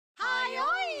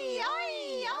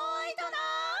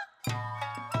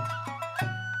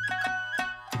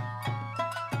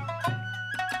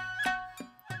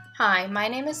Hi, my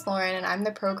name is Lauren and I'm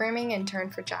the programming intern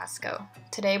for JASCO.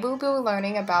 Today we'll be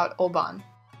learning about Obon.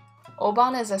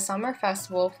 Obon is a summer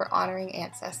festival for honoring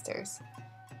ancestors.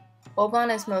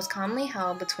 Obon is most commonly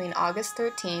held between August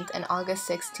 13th and August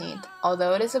 16th,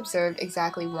 although it is observed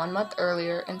exactly 1 month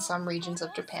earlier in some regions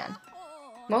of Japan.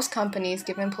 Most companies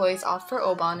give employees off for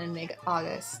Obon in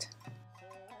mid-August.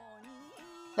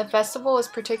 The festival is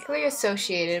particularly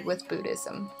associated with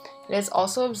Buddhism. It is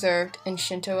also observed in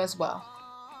Shinto as well.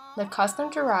 The custom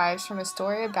derives from a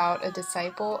story about a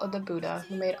disciple of the Buddha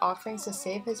who made offerings to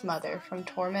save his mother from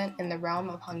torment in the realm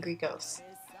of hungry ghosts,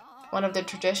 one of the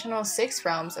traditional 6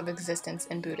 realms of existence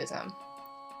in Buddhism.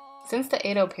 Since the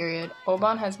Edo period,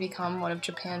 Obon has become one of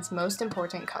Japan's most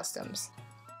important customs.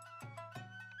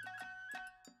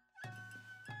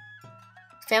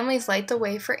 Families light the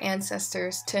way for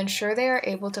ancestors to ensure they are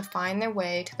able to find their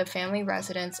way to the family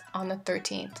residence on the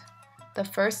 13th, the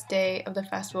first day of the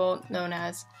festival known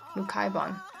as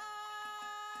Mukaibon.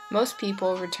 Most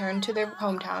people return to their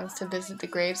hometowns to visit the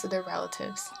graves of their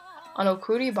relatives. On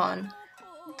Okuribon,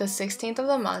 the 16th of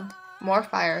the month, more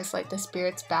fires light the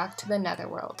spirits back to the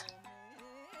netherworld.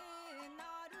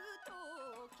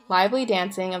 Lively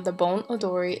dancing of the Bon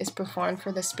Odori is performed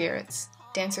for the spirits.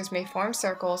 Dancers may form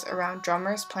circles around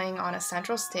drummers playing on a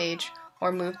central stage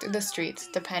or move through the streets,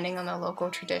 depending on the local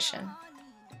tradition.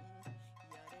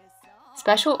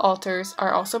 Special altars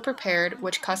are also prepared,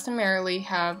 which customarily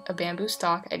have a bamboo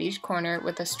stalk at each corner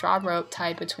with a straw rope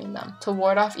tied between them to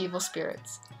ward off evil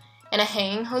spirits, and a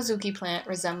hanging hozuki plant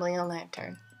resembling a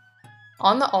lantern.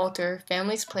 On the altar,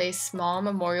 families place small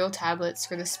memorial tablets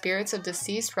for the spirits of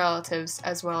deceased relatives,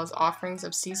 as well as offerings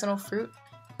of seasonal fruit,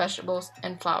 vegetables,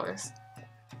 and flowers.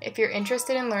 If you're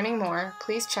interested in learning more,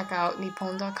 please check out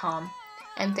nippon.com,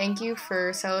 and thank you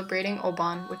for celebrating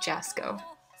Obon with JASCO.